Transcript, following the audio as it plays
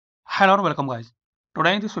Hello and welcome guys.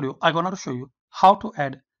 Today in this video I'm gonna show you how to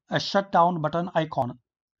add a shutdown button icon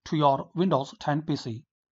to your Windows 10 PC.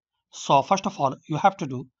 So first of all you have to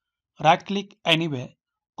do right click anywhere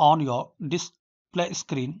on your display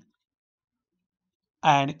screen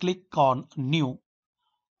and click on new.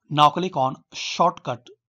 Now click on shortcut.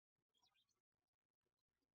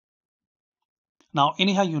 Now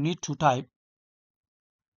anyhow you need to type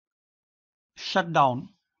shutdown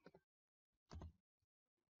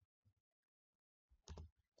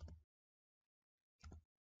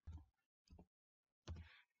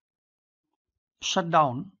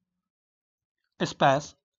shutdown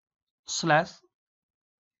space slash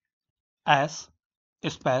s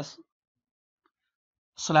space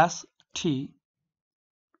slash t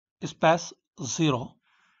space 0,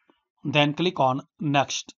 then click on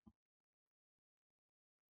next.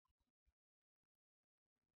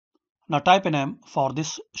 Now type a name for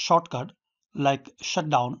this shortcut like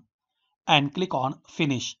shutdown and click on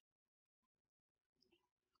finish.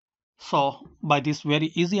 So by this very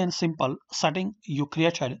easy and simple setting you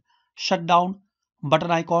created shutdown button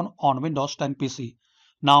icon on Windows 10 PC.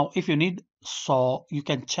 Now if you need, so you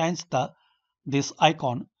can change this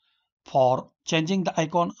icon. For changing the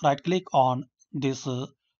icon, right click on this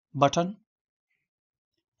button.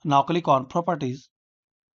 Now click on properties.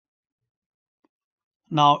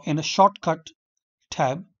 Now in the shortcut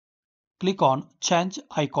tab click on change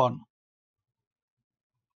icon.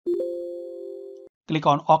 Click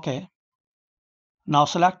on OK. Now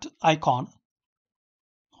select icon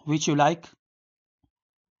which you like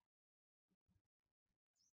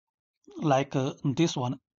this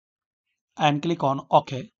one and click on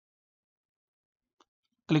OK.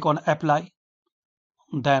 Click on apply,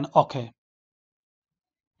 then OK.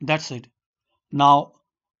 That's it. Now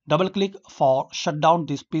double click for shut down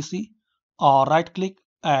this PC or right click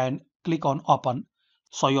and click on open,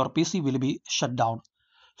 so your PC will be shut down.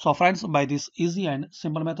 So friends, by this easy and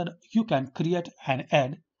simple method you can create and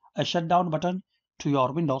add a shutdown button to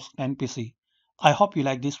your Windows 10 PC. I hope you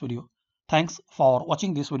like this video. Thanks for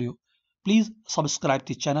watching this video. Please subscribe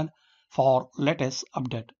the channel for latest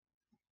update.